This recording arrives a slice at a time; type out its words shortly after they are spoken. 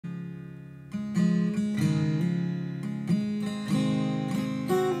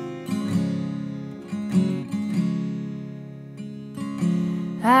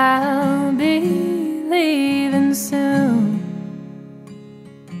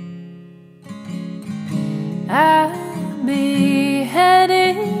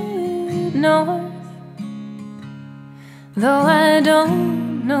north, though I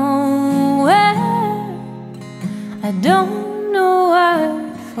don't know where, I don't know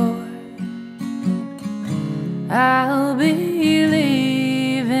what for. I'll be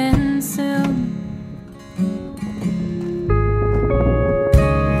leaving soon.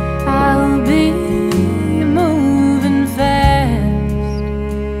 I'll be moving fast,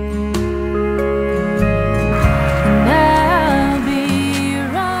 and I'll be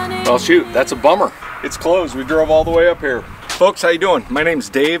running. Well, shoot, that's a bummer. It's closed. We drove all the way up here. Folks, how you doing? My name's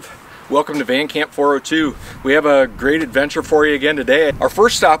Dave. Welcome to Van Camp 402. We have a great adventure for you again today. Our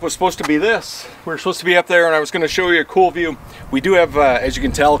first stop was supposed to be this. We were supposed to be up there and I was going to show you a cool view. We do have, as you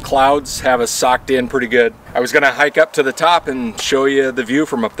can tell, clouds have us socked in pretty good. I was going to hike up to the top and show you the view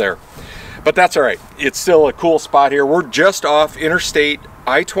from up there. But that's all right. It's still a cool spot here. We're just off Interstate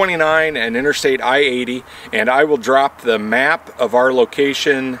I-29 and Interstate I-80, and I will drop the map of our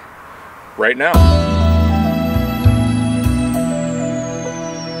location right now.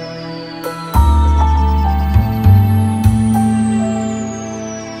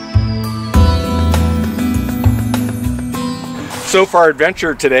 So for our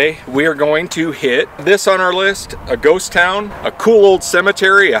adventure today, we are going to hit this on our list, a ghost town, a cool old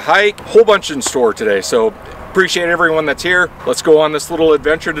cemetery, a hike, a whole bunch in store today. So appreciate everyone that's here. Let's go on this little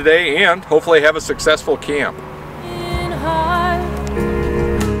adventure today and hopefully have a successful camp. In heart,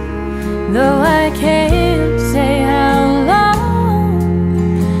 though I can't say how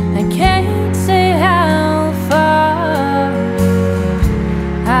long, I can't say how far,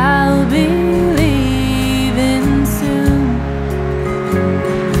 I'll be leaving soon.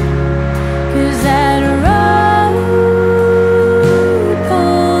 'Cause that road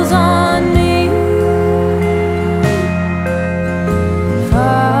pulls on me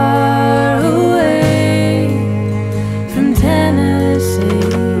far away from Tennessee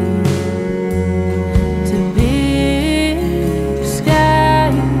to big sky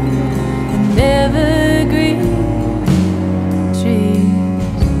and evergreen trees.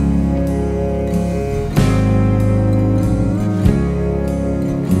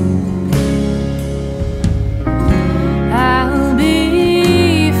 I'll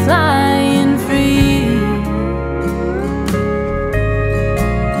be flying free,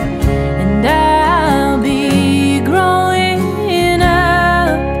 and I'll be growing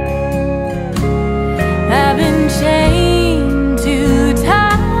up. I've been chained to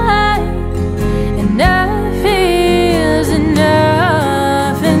time, enough is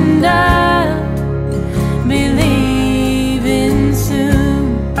enough, and I'll be leaving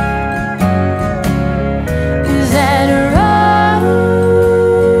soon. 'Cause that road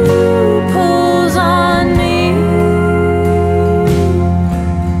pulls on me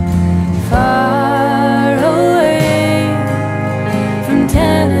far away from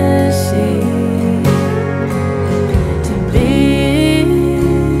Tennessee to big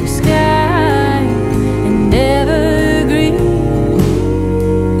sky and evergreen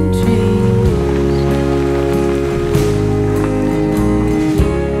trees.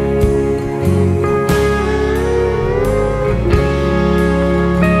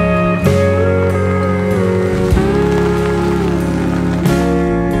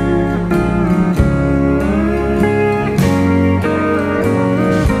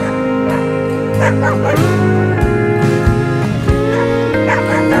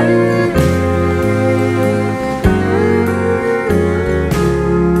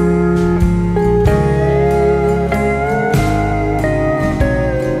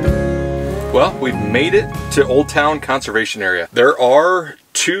 Well, we've made it to Old Town Conservation Area. There are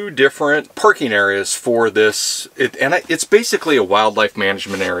two different parking areas for this, it's basically a wildlife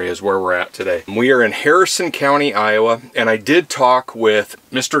management area is where we're at today. We are in Harrison County, Iowa, and I did talk with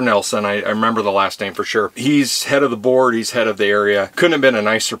Mr. Nelson. I remember the last name for sure. He's head of the board, he's head of the area. Couldn't have been a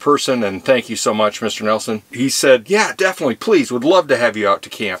nicer person, and thank you so much, Mr. Nelson. He said, yeah, definitely, please, would love to have you out to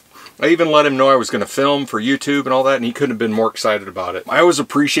camp. I even let him know I was going to film for YouTube and all that, and he couldn't have been more excited about it. I always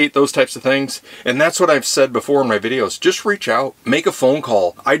appreciate those types of things, and that's what I've said before in my videos. Just reach out, make a phone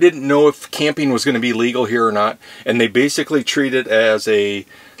call. I didn't know if camping was going to be legal here or not, and they basically treat it as a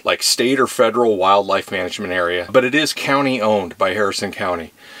like state or federal wildlife management area, but it is county owned by Harrison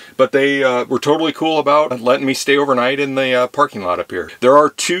County. But they were totally cool about letting me stay overnight in the parking lot up here. There are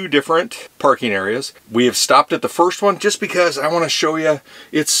two different parking areas. We have stopped at the first one just because I want to show you.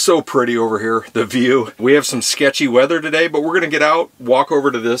 It's so pretty over here, the view. We have some sketchy weather today, but we're going to get out, walk over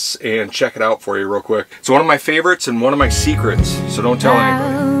to this, and check it out for you real quick. It's one of my favorites and one of my secrets, so don't tell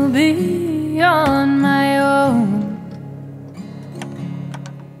anybody. I'll be on my own.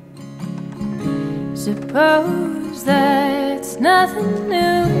 Suppose that's nothing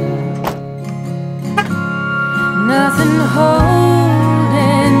new. nothing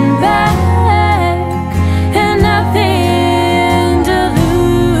holding back, and nothing to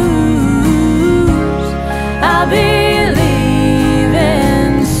lose. I'll be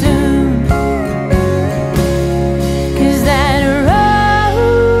leaving soon, 'cause that road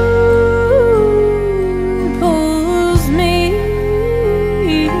pulls me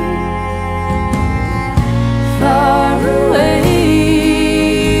far away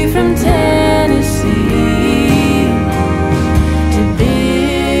from Tennessee to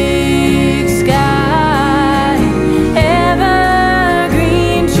big sky,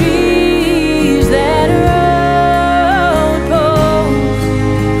 evergreen trees. That road pulls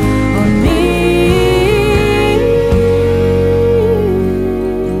on me,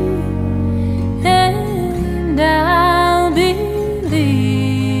 and I'll be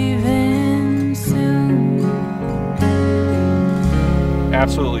leaving soon.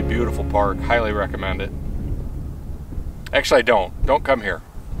 Absolutely beautiful park. Highly recommend it. Actually, don't come here.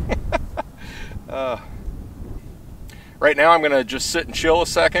 Right now I'm gonna just sit and chill a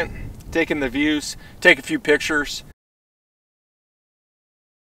second, take in the views, take a few pictures.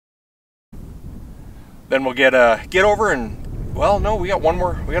 Then we'll get over and, well, no, we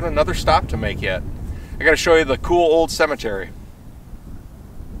got another stop to make yet. I gotta show you the cool old cemetery.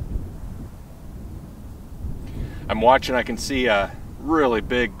 I'm watching, I can see a really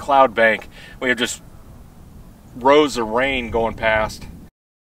big cloud bank. We have just rows of rain going past.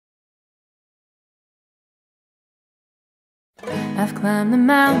 I've climbed the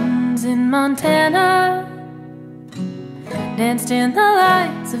mountains in Montana, danced in the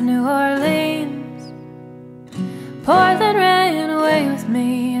lights of New Orleans. Portland ran away with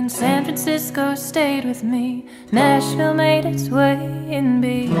me, and San Francisco stayed with me. Nashville made its way in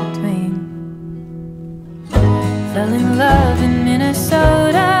between. Fell in love in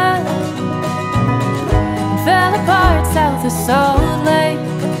Minnesota, and fell apart south of Salt Lake.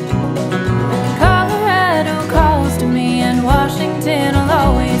 Colorado calls to me, and Washington will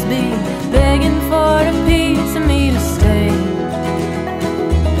always be begging for a piece of me to stay.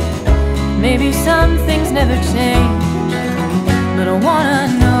 Maybe some things never change, but I wanna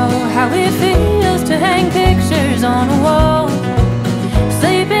know how it feels to hang pictures on a wall,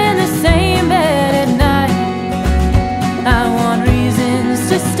 sleep in the same bed at night. I want reasons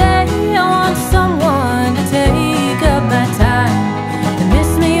to stay, I want someone to take up my time and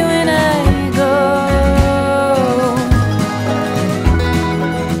miss me when I go.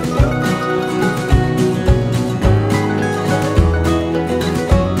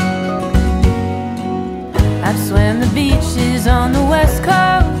 I've swam the beaches on the West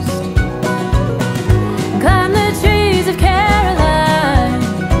Coast, climbed the trees of Caroline.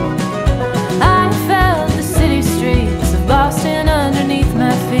 I felt the city streets of Boston underneath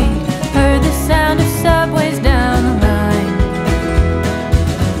my feet, heard the sound of subways down the line.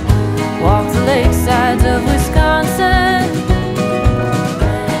 Walked the lakesides of Wisconsin,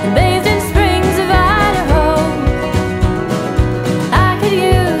 and bathed in springs of Idaho. I could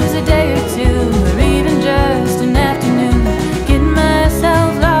use a day or two, or even just an afternoon, getting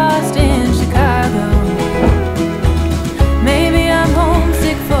myself lost in Chicago. Maybe I'm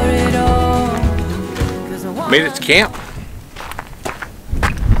homesick for it all, 'cause I want. Made it to camp.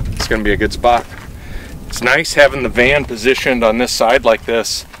 It's gonna be a good spot. It's nice having the van positioned on this side like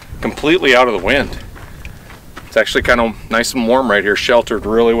this, completely out of the wind. It's actually kind of nice and warm right here, sheltered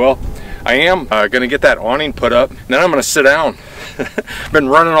really well. I am gonna get that awning put up, and then I'm gonna sit down. Been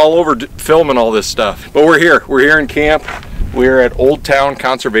running all over filming all this stuff, but we're here in camp. We're at Old Town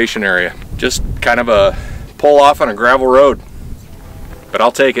Conservation Area, just kind of a pull off on a gravel road, but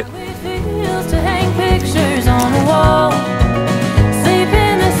I'll take it. How it feels to hang pictures on a wall, sleep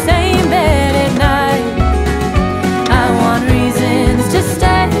in the same bed at night. I want reasons to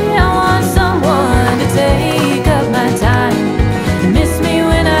stay, I want someone to take up my time and miss me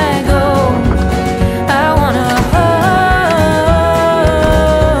when I go. I wanna home,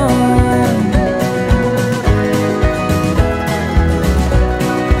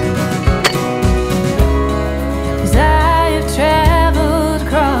 'cause I have traveled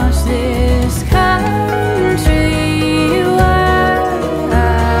across this country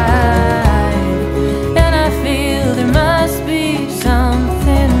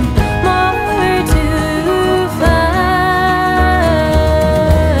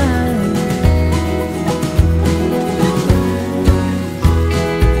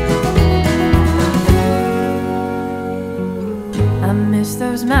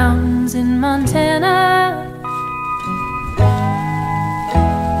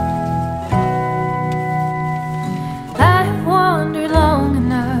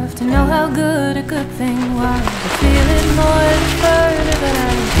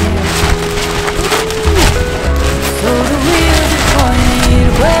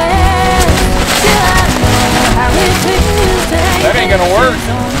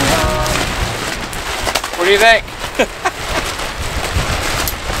do you think?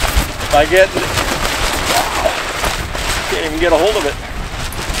 If I get, can't even get a hold of it.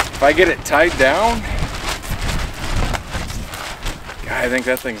 If I get it tied down, God, I think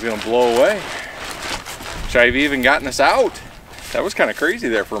that thing's gonna blow away. Should I have even gotten this out? That was kind of crazy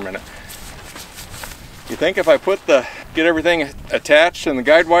there for a minute. You think if I get everything attached and the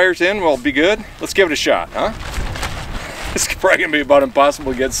guide wires in, will it be good? Let's give it a shot, huh? It's probably gonna be about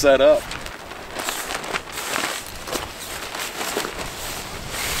impossible to get set up.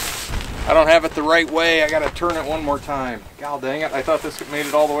 I don't have it the right way. I gotta turn it one more time. God dang it, I thought this made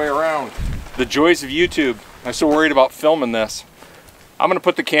it all the way around. The joys of YouTube. I'm so worried about filming this. I'm gonna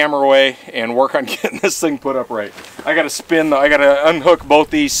put the camera away and work on getting this thing put up right. I gotta unhook both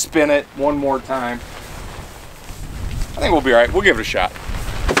these, spin it one more time. I think we'll be all right. We'll give it a shot.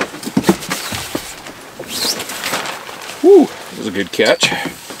 Whew, that was a good catch.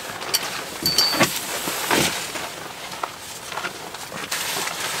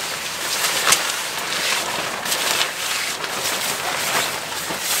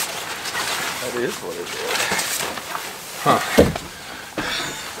 That is what it is. Huh.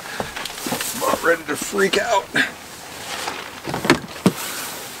 About ready to freak out.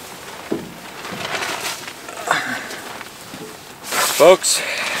 Folks,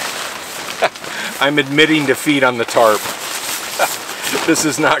 I'm admitting defeat on the tarp. This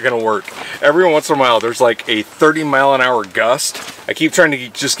is not going to work. Every once in a while there's like a 30-mile-an-hour gust. I keep trying to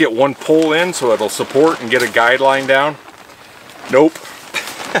just get one pull in so it'll support and get a guideline down. Nope.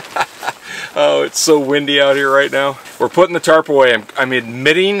 Oh, it's so windy out here right now. We're putting the tarp away. I'm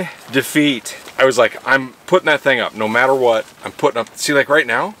admitting defeat. I was like, I'm putting that thing up no matter what. I'm putting up, see, like right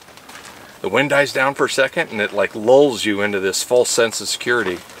now, the wind dies down for a second and it like lulls you into this false sense of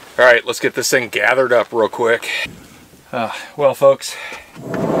security. All right, let's get this thing gathered up real quick. Well, folks,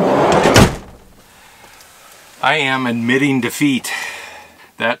 I am admitting defeat.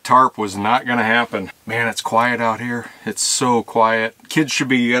 That tarp was not gonna happen. Man, it's quiet out here. It's so quiet. Kids should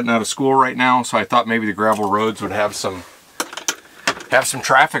be getting out of school right now, so I thought maybe the gravel roads would have some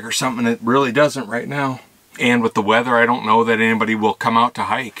traffic or something. It really doesn't right now. And with the weather, I don't know that anybody will come out to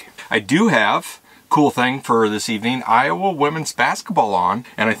hike. I do have a cool thing for this evening, Iowa women's basketball on,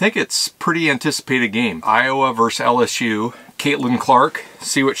 and I think it's a pretty anticipated game. Iowa versus LSU. Caitlin Clark,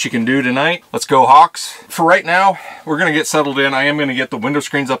 see what she can do tonight. Let's go Hawks. For right now, we're gonna get settled in. I am gonna get the window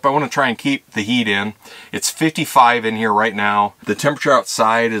screens up. I wanna try and keep the heat in. It's 55 in here right now. The temperature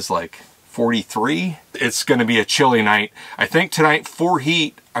outside is like 43. It's gonna be a chilly night. I think tonight for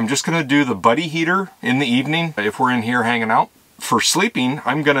heat, I'm just gonna do the buddy heater in the evening if we're in here hanging out. For sleeping,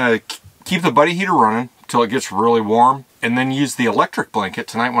 I'm gonna keep the buddy heater running till it gets really warm and then use the electric blanket.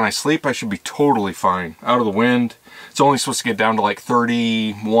 Tonight when I sleep, I should be totally fine. Out of the wind. It's only supposed to get down to like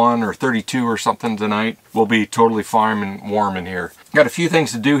 31 or 32 or something tonight. We'll be totally fine and warm in here. Got a few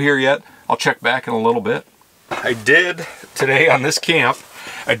things to do here yet. I'll check back in a little bit. I did today on this camp,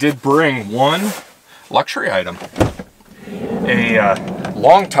 I did bring one luxury item. A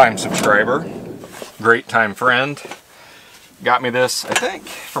longtime subscriber, great time friend, got me this, I think,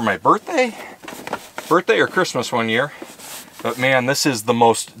 for my birthday or Christmas one year. But man, this is the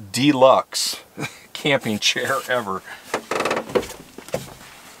most deluxe camping chair ever.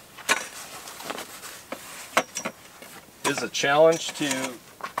 It is a challenge to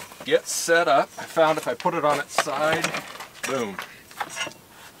get set up. I found if I put it on its side, boom.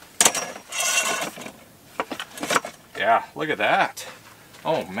 Yeah, look at that.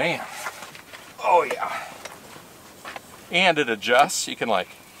 Oh man. Oh yeah. And it adjusts. You can like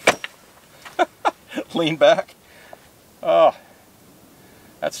lean back. Oh,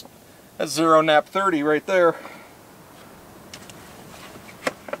 that's Zero Nap 30 right there.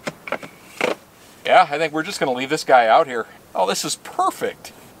 Yeah, I think we're just going to leave this guy out here. Oh, this is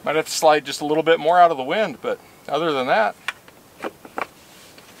perfect. Might have to slide just a little bit more out of the wind, but other than that.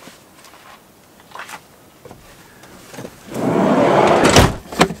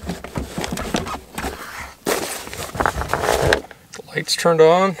 The lights turned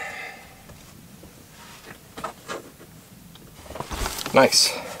on.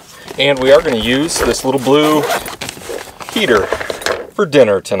 Nice. And we are going to use this little blue heater for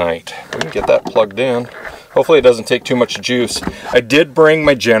dinner tonight. We can get that plugged in. Hopefully it doesn't take too much juice. I did bring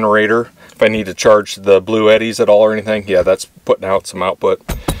my generator if I need to charge the Blue Eddies at all or anything. Yeah, that's putting out some output.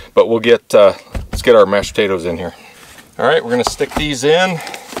 But we'll get, let's get our mashed potatoes in here. All right, we're going to stick these in.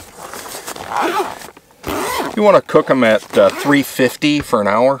 You want to cook them at 350 for an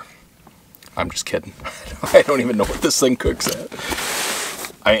hour. I'm just kidding. I don't even know what this thing cooks at.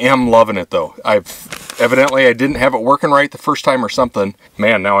 I am loving it though. I've Evidently I didn't have it working right the first time or something.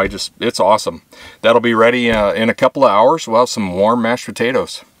 Man, now it's awesome. That'll be ready in a couple of hours. We'll have some warm mashed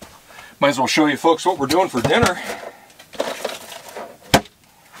potatoes. Might as well show you folks what we're doing for dinner.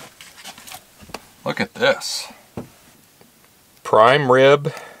 Look at this. Prime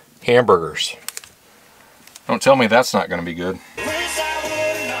rib hamburgers. Don't tell me that's not going to be good.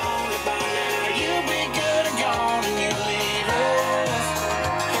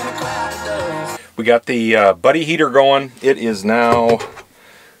 We got the buddy heater going. It is now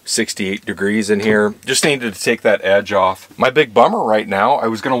 68 degrees in here. Just needed to take that edge off. My big bummer right now, I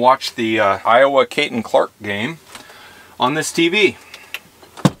was going to watch the Iowa Caton Clark game on this TV.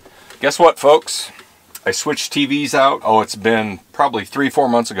 Guess what, folks? I switched TVs out. Oh, it's been probably 3-4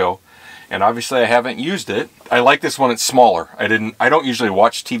 months ago, and obviously I haven't used it. I like this one. It's smaller. I don't usually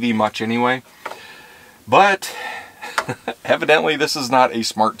watch TV much anyway, but evidently this is not a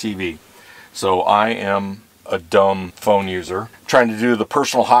smart TV. So I am a dumb phone user trying to do the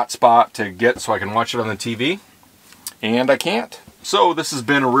personal hotspot to get so I can watch it on the TV, and I can't. So this has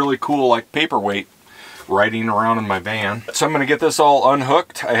been a really cool like paperweight riding around in my van. So I'm going to get this all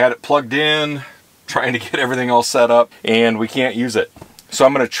unhooked. I had it plugged in, trying to get everything all set up, and we can't use it. So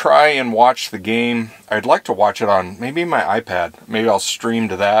I'm going to try and watch the game. I'd like to watch it on maybe my iPad. Maybe I'll stream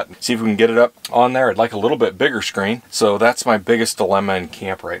to that, see if we can get it up on there. I'd like a little bit bigger screen. So that's my biggest dilemma in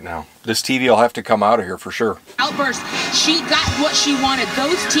camp right now. This TV will have to come out of here for sure. Outburst. She got what she wanted.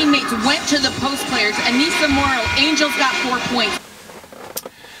 Those teammates went to the post players. Anissa Morrow, Angels got 4 points.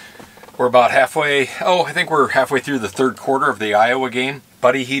 We're about halfway, I think we're halfway through the third quarter of the Iowa game.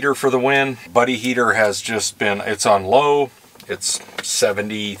 Buddy heater for the win. Buddy heater has just been, it's on low. It's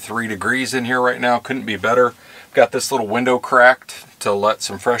 73 degrees in here right now. Couldn't be better. Got this little window cracked to let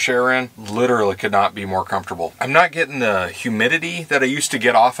some fresh air in. Literally could not be more comfortable. I'm not getting the humidity that I used to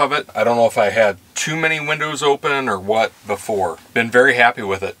get off of it. I don't know if I had too many windows open or what before. Been very happy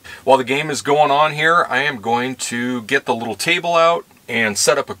with it. While the game is going on here, I am going to get the little table out and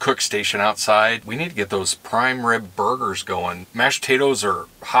set up a cook station outside. We need to get those prime rib burgers going. Mashed potatoes are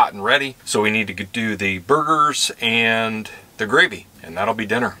hot and ready, so we need to do the burgers and the gravy, and that'll be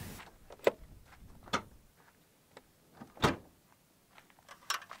dinner.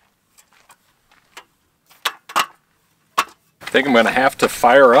 I think I'm going to have to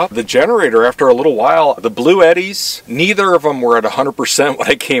fire up the generator after a little while. The Blue Eddies, neither of them were at 100% when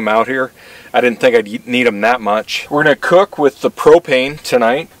I came out here. I didn't think I'd need them that much. We're going to cook with the propane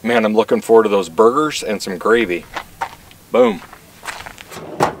tonight. Man, I'm looking forward to those burgers and some gravy. Boom.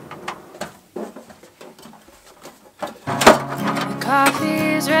 The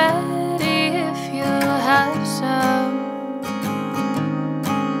coffee's ready if you'll have some.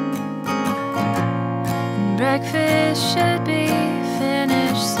 Breakfast should be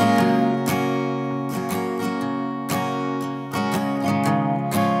finished soon.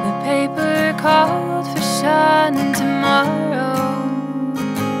 The paper called for sun tomorrow.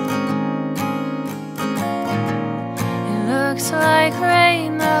 It looks like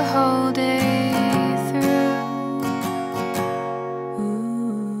rain the whole day through.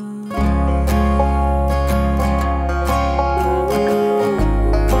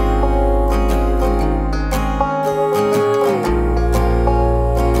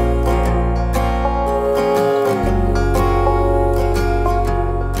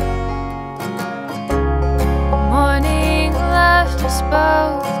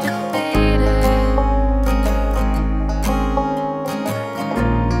 Both defeated.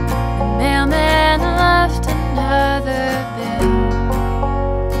 The mailman left another bill.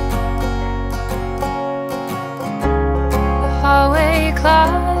 The hallway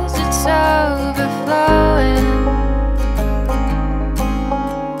closet's overflowing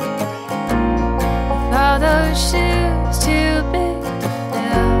with all those shoes too big to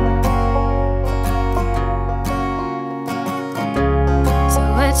fill.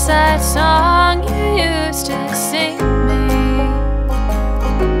 What's that song you used to sing me?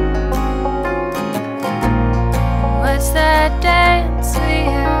 What's that dance we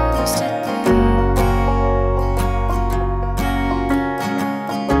used to do?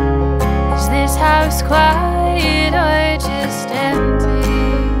 Is this house quiet or just empty?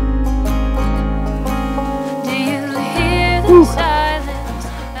 Do you hear the silence?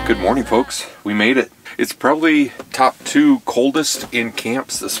 Good morning, folks. We made it. It's probably top 2 coldest in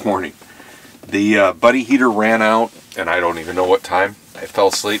camps this morning. The buddy heater ran out, and I don't even know what time. I fell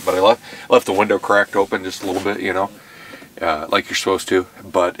asleep, but I left the window cracked open just a little bit, you know, like you're supposed to.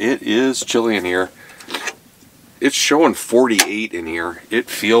 But it is chilly in here. It's showing 48 in here. It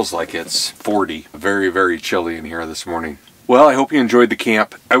feels like it's 40. Very, very chilly in here this morning. Well, I hope you enjoyed the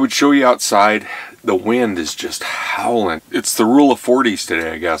camp. I would show you outside. The wind is just howling. It's the rule of 40s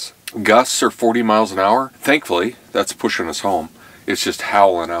today, I guess. Gusts are 40 miles an hour. Thankfully, that's pushing us home. It's just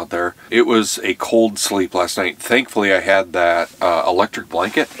howling out there. It was a cold sleep last night. Thankfully, I had that electric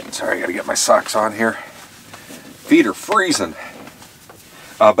blanket. Sorry, I gotta get my socks on here. Feet are freezing.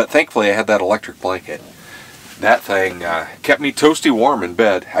 But thankfully, I had that electric blanket. That thing kept me toasty warm in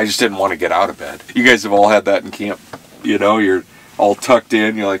bed. I just didn't want to get out of bed. You guys have all had that in camp. You know, you're all tucked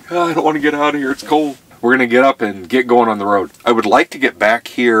in. You're like, oh, I don't want to get out of here. It's cold. We're going to get up and get going on the road. I would like to get back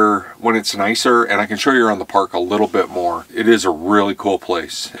here when it's nicer, and I can show you around the park a little bit more. It is a really cool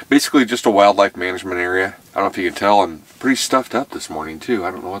place. Basically just a wildlife management area. I don't know if you can tell, I'm pretty stuffed up this morning too. I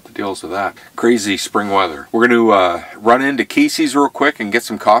don't know what the deal is with that. Crazy spring weather. We're going to run into Casey's real quick and get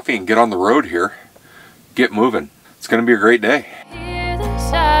some coffee and get on the road here. Get moving. It's going to be a great day. Hear the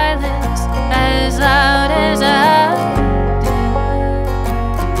silence as loud as I do.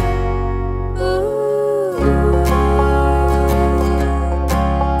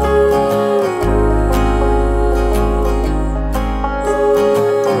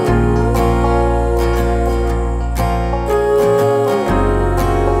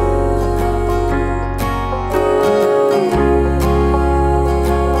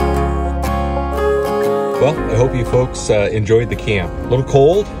 Well, I hope you folks enjoyed the camp. A little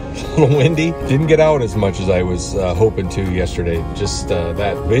cold, a little windy. Didn't get out as much as I was hoping to yesterday. Just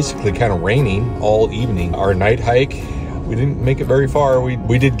that basically kind of raining all evening. Our night hike, we didn't make it very far.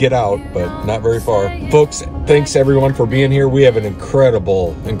 We did get out, but not very far. Folks, thanks everyone for being here. We have an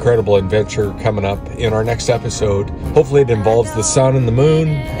incredible adventure coming up in our next episode. Hopefully it involves the sun and the moon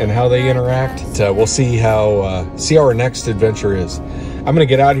and how they interact. We'll see how our next adventure is. I'm going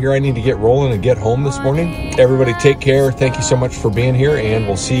to get out of here. I need to get rolling and get home this morning. Everybody take care. Thank you so much for being here, and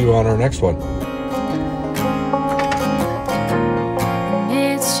we'll see you on our next one.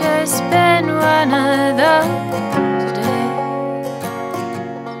 It's just been one of those days.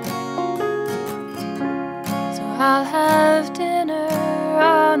 So I'll have dinner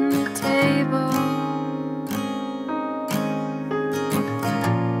on the table.